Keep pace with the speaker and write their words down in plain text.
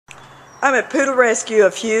I'm at Poodle Rescue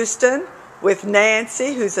of Houston with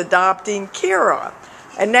Nancy, who's adopting Kyra.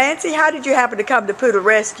 And Nancy, how did you happen to come to Poodle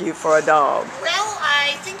Rescue for a dog? Well,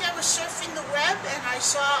 I think I was surfing the web and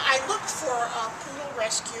I looked for a Poodle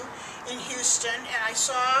Rescue in Houston and I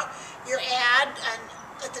saw your ad, and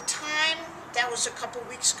at the time, that was a couple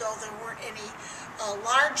weeks ago, there weren't any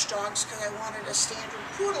large dogs because I wanted a standard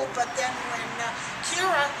poodle, but then when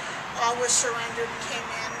Kyra was surrendered and came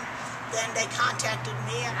in, then they contacted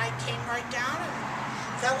me and I came right down and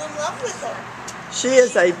fell in love with her. She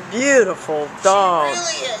is a beautiful dog. She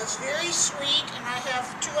really is, very sweet, and I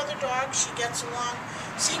have 2 other dogs. She gets along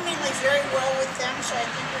seemingly very well with them, so I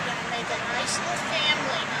think we're going to make a nice little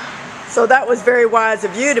family now. So that was very wise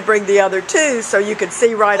of you to bring the other 2 so you could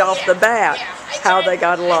see right off the bat how they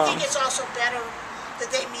got along. I think it's also better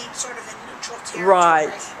that they meet sort of in neutral territory.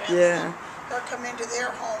 Right, yeah. Or come into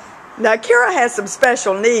their home. Now, Kyra has some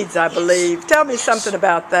special needs, I believe. Tell me something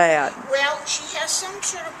about that. Well, she has some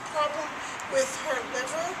sort of problem with her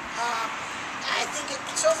liver. I think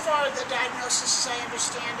so far the diagnosis, as I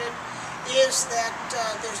understand it, is that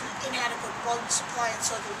there's an inadequate blood supply, and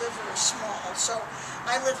so the liver is small. So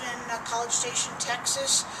I live in College Station,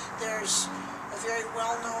 Texas. There's a very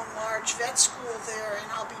well-known large vet school there, and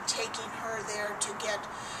I'll be taking her there to get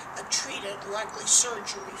treated, likely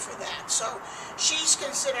surgery for that. So she's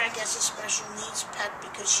considered, I guess, a special needs pet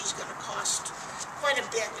because she's going to cost quite a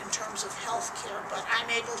bit in terms of health care. But I'm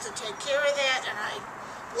able to take care of that, and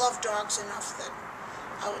I love dogs enough that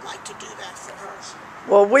I would like to do that for her.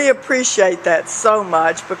 Well, we appreciate that so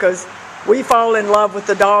much because we fall in love with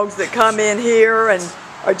the dogs that come in here and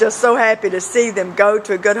are just so happy to see them go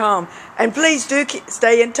to a good home. And please do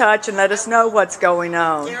stay in touch and let us know what's going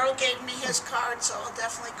on. Daryl gave me his card, so I'll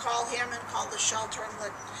definitely call him and call the shelter and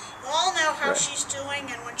let you all know how she's doing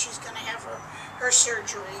and when she's going to have her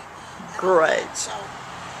surgery. Great. So,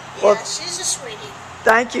 yeah, well, she's a sweetie.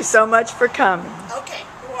 Thank you so much for coming.